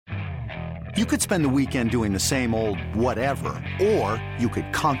You could spend the weekend doing the same old whatever, or you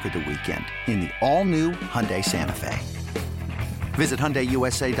could conquer the weekend in the all-new Hyundai Santa Fe. Visit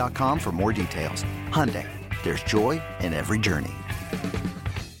HyundaiUSA.com for more details. Hyundai, there's joy in every journey.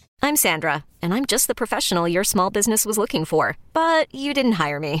 I'm Sandra, and I'm just the professional your small business was looking for. But you didn't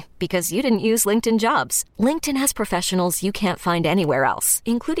hire me because you didn't use LinkedIn Jobs. LinkedIn has professionals you can't find anywhere else,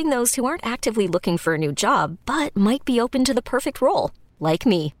 including those who aren't actively looking for a new job, but might be open to the perfect role, like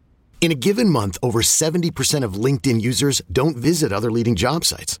me. In a given month, over 70% of LinkedIn users don't visit other leading job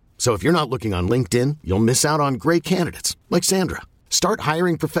sites. So if you're not looking on LinkedIn, you'll miss out on great candidates like Sandra. Start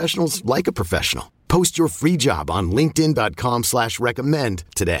hiring professionals like a professional. Post your free job on linkedin.com/recommend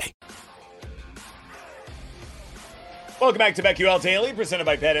today. Welcome back to BetQL Daily, presented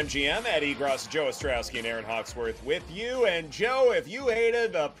by BetMGM. Eddie Gross, Joe Ostrowski, and Aaron Hawksworth with you. And Joe, if you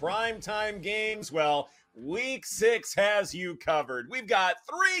hated the primetime games, well, Week 6 has you covered. We've got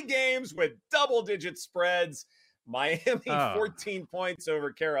 3 games with double-digit spreads. Miami, 14 points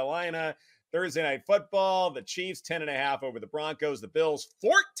over Carolina. Thursday Night Football, the Chiefs, 10.5 over the Broncos. The Bills,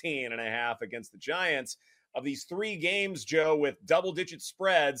 14.5 against the Giants. Of these 3 games, Joe, with double-digit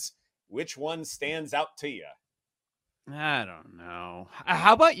spreads, which one stands out to you? I don't know.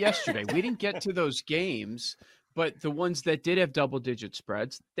 How about yesterday? We didn't get to those games, but the ones that did have double-digit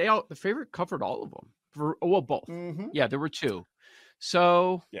spreads, the favorite covered all of them. Both. Mm-hmm. Yeah, there were 2.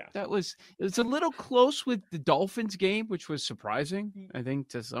 So yeah, it's a little close with the Dolphins game, which was surprising, I think,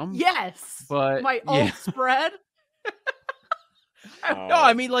 to some. Yes, but my alt spread. No,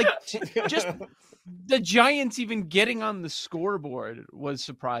 I mean, like, just the Giants even getting on the scoreboard was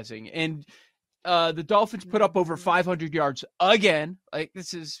surprising, and the Dolphins put up over 500 yards again. Like,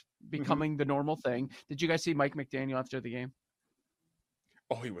 this is becoming the normal thing. Did you guys see Mike McDaniel after the game?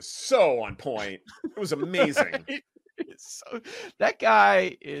 Oh, he was so on point. It was amazing. So, that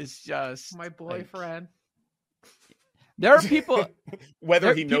guy is just my boyfriend. There are people,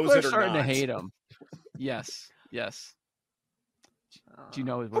 whether he knows it or not, people are starting to hate him. Yes. Do you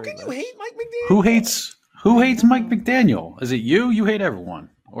know? How can you hate Mike McDaniel? Who hates Mike McDaniel? Is it you? You hate everyone,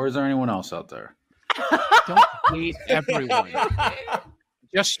 or is there anyone else out there? Don't hate everyone.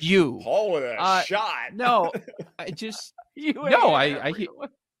 Just you. Paul with a shot. No, I just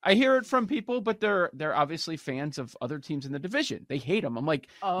I hear it from people, but they're obviously fans of other teams in the division. They hate him. I'm like,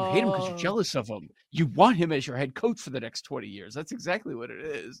 you hate him because you're jealous of him. You want him as your head coach for the next 20 years. That's exactly what it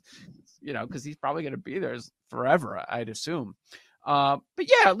is. Because he's probably going to be there forever, I'd assume. But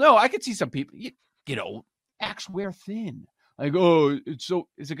yeah, no, I could see some people, axe wear thin. Like,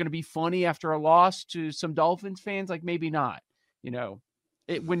 is it going to be funny after a loss to some Dolphins fans? Like, maybe not.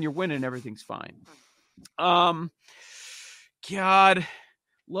 When you're winning, everything's fine. God,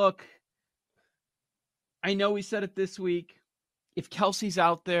 look, I know we said it this week. If Kelsey's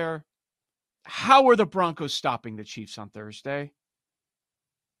out there, how are the Broncos stopping the Chiefs on Thursday?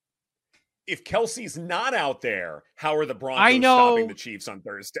 If Kelsey's not out there, how are the Broncos stopping the Chiefs on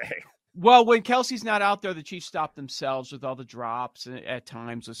Thursday? Well, when Kelsey's not out there, the Chiefs stop themselves with all the drops at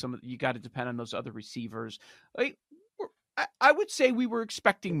times. With you got to depend on those other receivers. I would say we were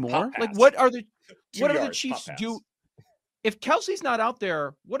expecting more. Like, what are the Chiefs do? If Kelsey's not out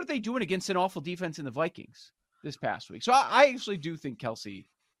there, what are they doing against an awful defense in the Vikings this past week? So I actually do think Kelsey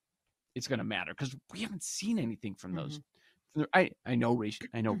is going to matter because we haven't seen anything from those. I know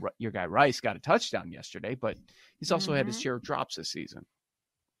your guy Rice got a touchdown yesterday, but he's also had his share of drops this season.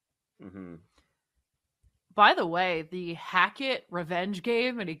 Mm-hmm. By the way, the Hackett revenge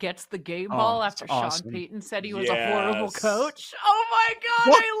game, and he gets the game ball after awesome. Sean Payton said he was a horrible coach. Oh my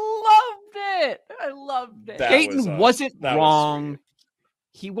God, I loved it. Payton wasn't wrong.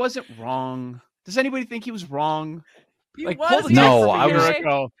 He wasn't wrong. Does anybody think he was wrong? He was on the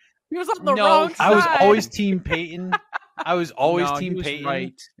wrong side. I was always Team Payton.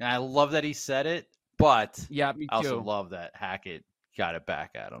 Right. And I love that he said it, but yeah, me too. I also love that Hackett got it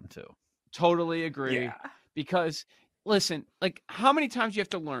back at him too. Totally agree. Yeah. Because listen, like, how many times you have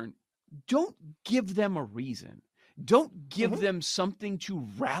to learn? Don't give them a reason. Don't give them something to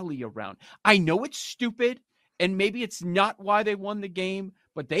rally around. I know it's stupid, and maybe it's not why they won the game,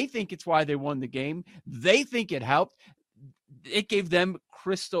 but they think it's why they won the game. They think it helped. It gave them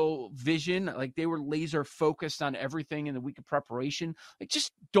crystal vision. Like, they were laser focused on everything in the week of preparation. Like,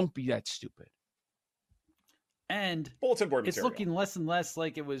 just don't be that stupid. And bulletin board it's material. looking less and less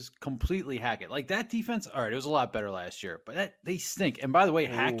like it was completely Hackett. Like, that defense, all right, it was a lot better last year, but they stink. And by the way,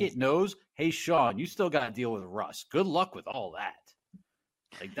 Hackett knows, hey, Sean, you still got to deal with Russ. Good luck with all that.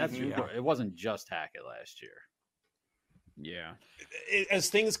 Like, that's it wasn't just Hackett last year. Yeah. As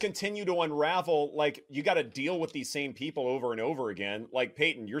things continue to unravel, like you got to deal with these same people over and over again. Like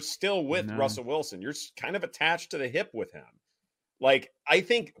Peyton, you're still with Russell Wilson. You're kind of attached to the hip with him. Like, I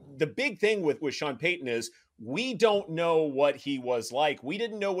think the big thing with Sean Payton is we don't know what he was like. We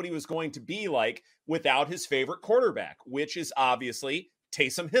didn't know what he was going to be like without his favorite quarterback, which is obviously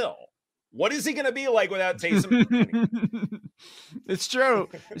Taysom Hill. What is he going to be like without Taysom? It's true.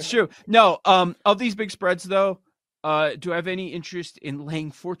 It's true. No, of these big spreads, though, do I have any interest in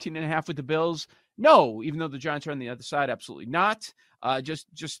laying 14.5 with the Bills? No, even though the Giants are on the other side, absolutely not.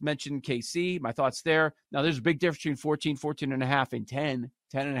 Just mentioned KC, my thoughts there. Now, there's a big difference between 14.5 and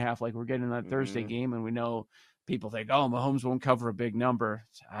 10.5, like we're getting in that Thursday game, and we know people think, oh, Mahomes won't cover a big number.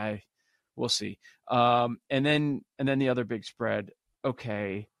 We'll see. And then the other big spread,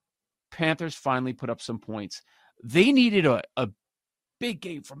 okay, Panthers finally put up some points. They needed a big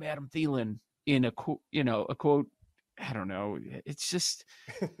game from Adam Thielen in a quote. I don't know. It's just,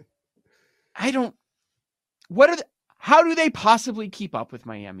 how do they possibly keep up with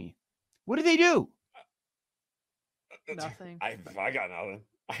Miami? What do they do? Nothing. I got nothing.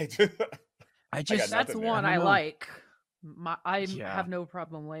 That's the one I like. I have no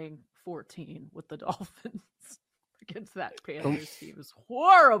problem laying 14 with the Dolphins against that Panthers team. Is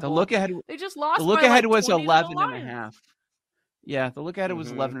horrible. The look ahead. They just lost. The look ahead was 11.5. Yeah, the look ahead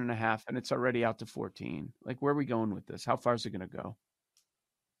was 11.5, and it's already out to 14. Like, where are we going with this? How far is it going to go?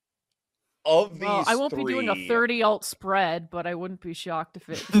 Of these, I won't be doing a 30 alt spread, but I wouldn't be shocked if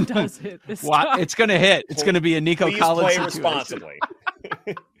it does hit this time. It's going to hit. It's going to be a Nico Collins play situation. Responsibly.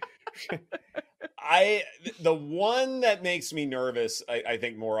 The one that makes me nervous, I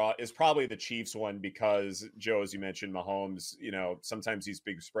think more is probably the Chiefs one, because Joe, as you mentioned, Mahomes, sometimes these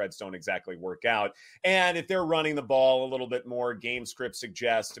big spreads don't exactly work out. And if they're running the ball a little bit more, game script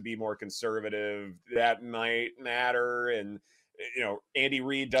suggests to be more conservative, that might matter. And, Andy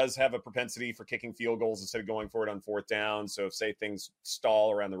Reid does have a propensity for kicking field goals instead of going for it on fourth down. So if, say, things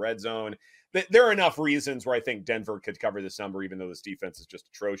stall around the red zone, there are enough reasons where I think Denver could cover this number, even though this defense is just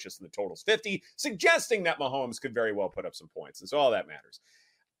atrocious and the total's 50, suggesting that Mahomes could very well put up some points. And so all that matters.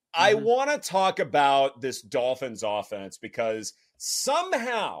 I want to talk about this Dolphins offense because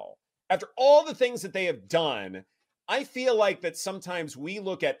somehow, after all the things that they have done, I feel like that sometimes we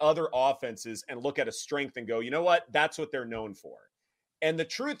look at other offenses and look at a strength and go, you know what? That's what they're known for. And the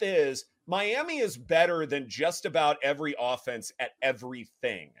truth is, Miami is better than just about every offense at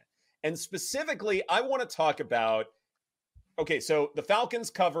everything. And specifically, I want to talk about, okay, so the Falcons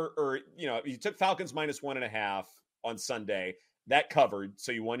cover, you took Falcons -1.5 on Sunday. That covered,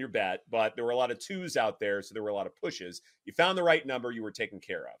 so you won your bet, but there were a lot of twos out there, so there were a lot of pushes. You found the right number, you were taken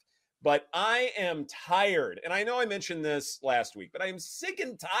care of. But I am tired, and I know I mentioned this last week, but I am sick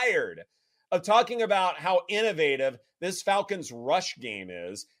and tired of talking about how innovative this Falcons rush game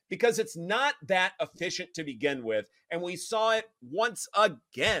is, because it's not that efficient to begin with, and we saw it once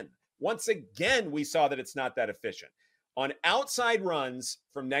again. Once again, we saw that it's not that efficient. On outside runs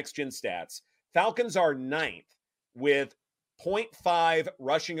from Next Gen Stats, Falcons are 9th with 0.5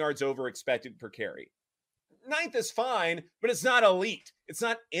 rushing yards over expected per carry. 9th is fine, but it's not elite. It's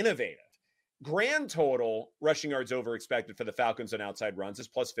not innovative. Grand total rushing yards over expected for the Falcons on outside runs is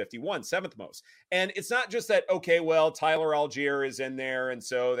 +51, 7th most. And it's not just that, okay, well, Tyler Algier is in there, and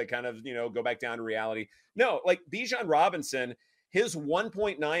so they kind of, go back down to reality. No, like Bijan Robinson, his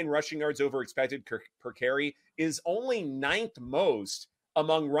 1.9 rushing yards over expected per carry is only 9th most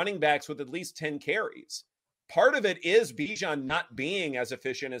among running backs with at least 10 carries. Part of it is Bijan not being as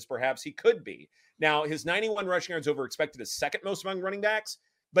efficient as perhaps he could be. Now, his 91 rushing yards over expected is 2nd most among running backs,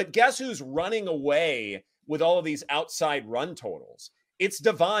 but guess who's running away with all of these outside run totals? It's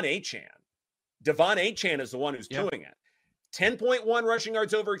Devon Achane. Devon Achane is the one who's doing it. 10.1 rushing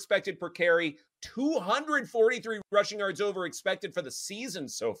yards over expected per carry, 243 rushing yards over expected for the season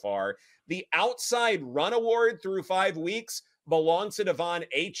so far. The outside run award through 5 weeks belongs to Devon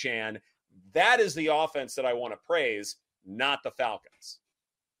Achane. That is the offense that I want to praise, not the Falcons.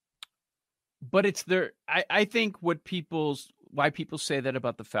 But it's I think why people say that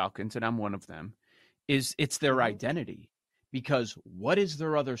about the Falcons, and I'm one of them, is it's their identity. Because what is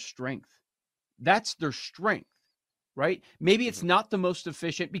their other strength? That's their strength, right? Maybe it's not the most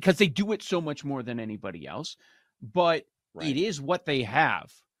efficient because they do it so much more than anybody else, but it is what they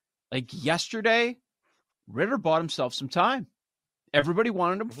have. Like yesterday, Ritter bought himself some time. Everybody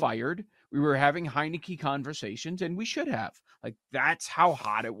wanted him fired. We were having Heineke conversations, and we should have. Like, that's how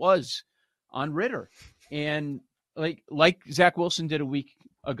hot it was on Ritter. And like Zach Wilson did a week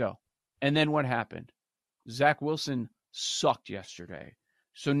ago. And then what happened? Zach Wilson sucked yesterday.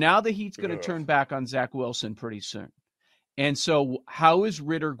 So now the Heat's going to turn back on Zach Wilson pretty soon. And so how is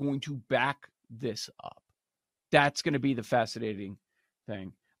Ridder going to back this up? That's going to be the fascinating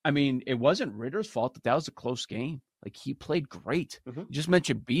thing. I mean, it wasn't Ridder's fault that was a close game. Like, he played great. You just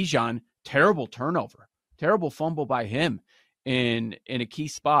mentioned Bijan, terrible turnover, terrible fumble by him in a key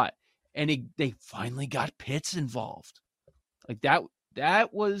spot. And they finally got Pitts involved. Like,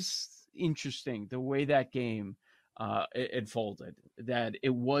 that was interesting, the way that game it folded, that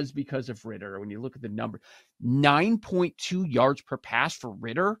it was because of Ridder. When you look at the number, 9.2 yards per pass for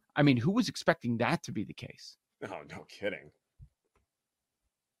Ridder. I mean, who was expecting that to be the case? Oh, no kidding.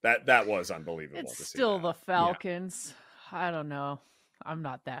 That was unbelievable. It's still the Falcons. Yeah. I don't know. I'm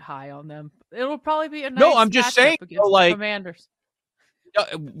not that high on them. It'll probably be a nice no. I'm just saying, like, Commanders.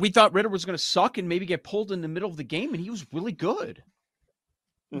 We thought Ridder was going to suck and maybe get pulled in the middle of the game, and he was really good.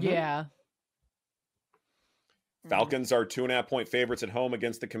 Yeah. Falcons are 2.5-point favorites at home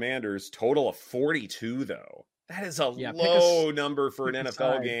against the Commanders. Total of 42, though. That is a low number for an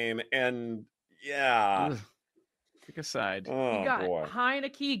NFL game. And pick a side. Oh, you got boy.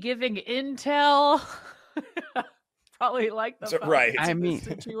 Heineke giving intel. Probably like the right. I mean,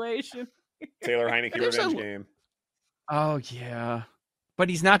 situation. Taylor Heineke revenge game. Oh yeah, but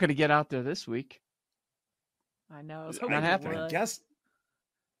he's not going to get out there this week. I know. It's not happening. I guess.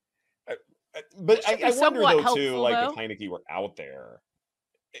 But I wonder though too, like if Heineke were out there.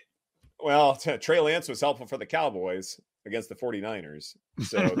 Trey Lance was helpful for the Cowboys against the 49ers.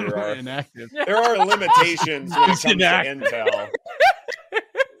 So there are limitations when it comes to intel.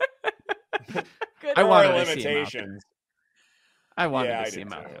 I wanted to see him out there. I wanted to see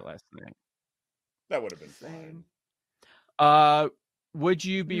him out there last night. That would have been fun. Would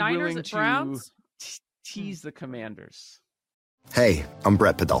you be Niners willing to Browns? tease the Commanders? Hey, I'm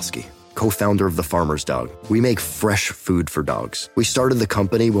Brett Podolsky, co-founder of The Farmer's Dog. We make fresh food for dogs. We started the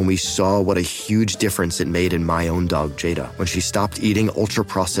company when we saw what a huge difference it made in my own dog, Jada, when she stopped eating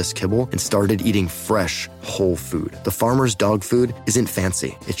ultra-processed kibble and started eating fresh, whole food. The Farmer's Dog food isn't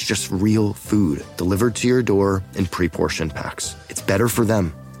fancy. It's just real food delivered to your door in pre-portioned packs. It's better for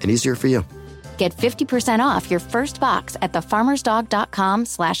them and easier for you. Get 50% off your first box at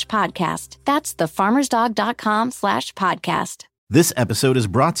thefarmersdog.com/podcast. That's thefarmersdog.com/podcast. This episode is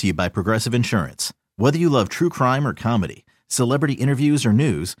brought to you by Progressive Insurance. Whether you love true crime or comedy, celebrity interviews or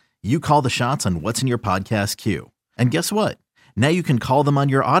news, you call the shots on what's in your podcast queue. And guess what? Now you can call them on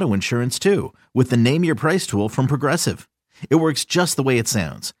your auto insurance too with the Name Your Price tool from Progressive. It works just the way it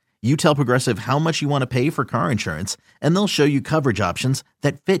sounds. You tell Progressive how much you want to pay for car insurance, and they'll show you coverage options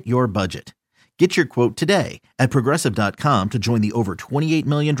that fit your budget. Get your quote today at Progressive.com to join the over 28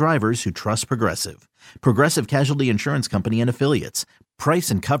 million drivers who trust Progressive. Progressive Casualty Insurance Company and Affiliates. Price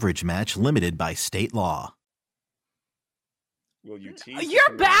and coverage match limited by state law. Will you tease?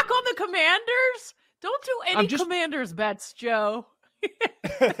 You're back on the Commanders? Don't do any Commanders bets, Joe.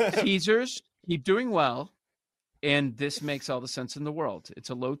 Teasers keep doing well, and this makes all the sense in the world.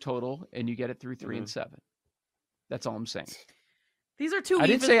 It's a low total, and you get it through 3 and 7. That's all I'm saying. These are two I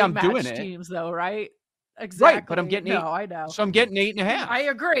didn't say I'm doing it. teams, though, right? Exactly. Right, but I'm getting 8. No, I know. So I'm getting 8.5. I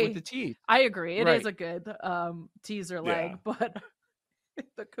agree. With the tease. I agree. It is a good teaser leg, but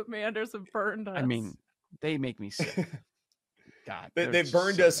the Commanders have burned us. I mean, they make me sick. God, they've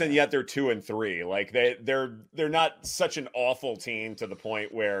burned us, and yet they're 2 and 3. Like they're not such an awful team to the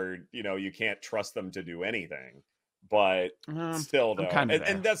point where you can't trust them to do anything. But still, though,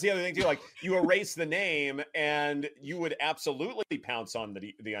 and that's the other thing too. Like, you erase the name, and you would absolutely pounce on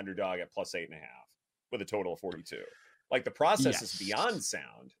the underdog at plus 8.5 with a total of 42. Like, the process is beyond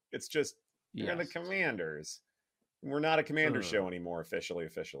sound. It's just you're the Commanders. We're not a Commander show anymore. Officially,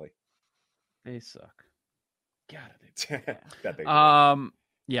 they suck. God,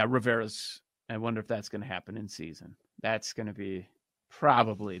 Rivera's. I wonder if that's going to happen in season. That's going to be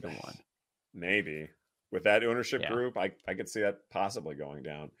probably the one. Maybe. With that ownership group, I could see that possibly going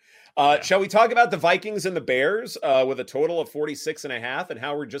down. Shall we talk about the Vikings and the Bears with a total of 46.5 and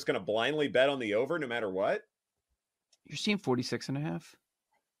how we're just going to blindly bet on the over no matter what? You're seeing 46.5?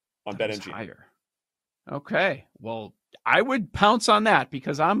 On BetMGM. Higher. Okay. Well, I would pounce on that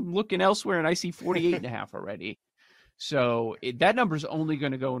because I'm looking elsewhere and I see 48.5 already. So that number is only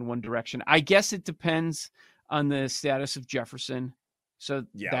going to go in one direction. I guess it depends on the status of Jefferson. So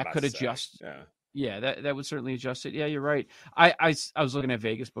that could adjust. Yeah, that would certainly adjust it. Yeah, you're right. I was looking at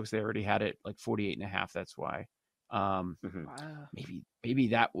Vegas books. They already had it like 48.5. That's why. Maybe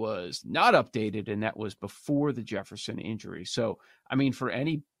that was not updated, and that was before the Jefferson injury. So, I mean, for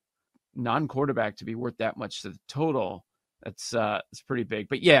any non-quarterback to be worth that much to the total, it's pretty big.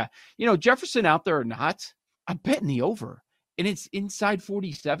 But yeah, Jefferson out there or not, I'm betting the over, and it's inside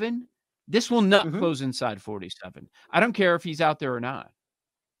 47. This will not close inside 47. I don't care if he's out there or not.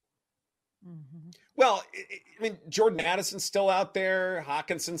 Well, I mean, Jordan Addison's still out there.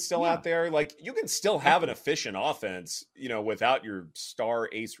 Hawkinson's still out there. Like, you can still have an efficient offense, without your star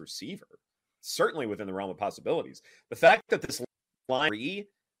ace receiver. Certainly within the realm of possibilities. The fact that this line,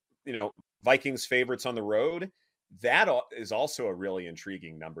 Vikings favorites on the road, that is also a really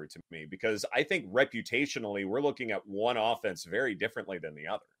intriguing number to me, because I think reputationally we're looking at one offense very differently than the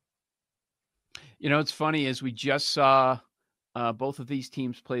other. It's funny, as we just saw both of these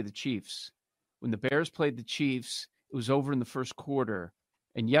teams play the Chiefs. When the Bears played the Chiefs, it was over in the first quarter.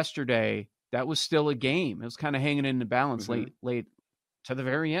 And yesterday, that was still a game. It was kind of hanging in the balance late to the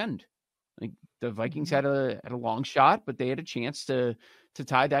very end. Like, the Vikings had a long shot, but they had a chance to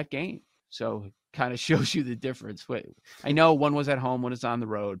tie that game. So it kind of shows you the difference. I know one was at home, one is on the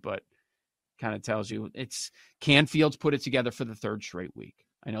road, but kind of tells you Can Fields put it together for the third straight week.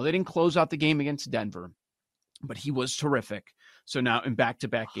 I know they didn't close out the game against Denver, but he was terrific. So now in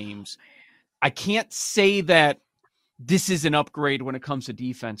back-to-back games, I can't say that this is an upgrade when it comes to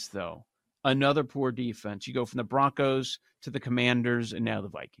defense, though. Another poor defense. You go from the Broncos to the Commanders and now the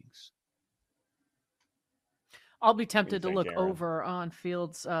Vikings. I'll be tempted to look over on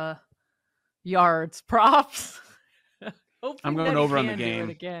Fields' yards props. I'm going over on the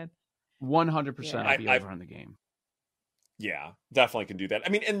game. 100% I'll be over on the game. Yeah, definitely can do that. I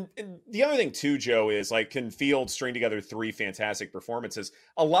mean, and the other thing too, Joe, is like, can Fields string together 3 fantastic performances?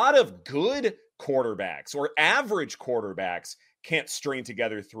 A lot of good quarterbacks or average quarterbacks can't string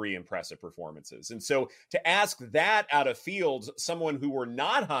together 3 impressive performances. And so to ask that out of Fields, someone who we're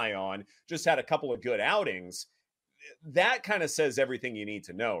not high on, just had a couple of good outings, that kind of says everything you need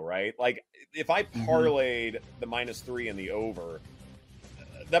to know, right? Like, if I parlayed the -3 and the over,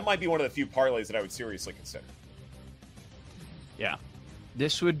 that might be one of the few parlays that I would seriously consider. Yeah.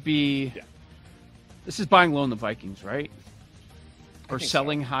 This would be This is buying low on the Vikings, right? Or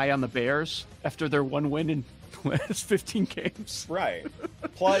selling high on the Bears after their 1 win in the last 15 games. Right.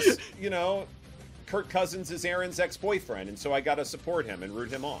 Plus, Kirk Cousins is Aaron's ex-boyfriend, and so I got to support him and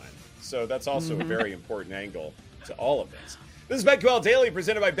root him on. So that's also a very important angle to all of this. This is BetQL Daily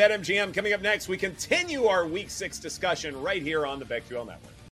presented by BetMGM. Coming up next, we continue our Week 6 discussion right here on the BetQL Network.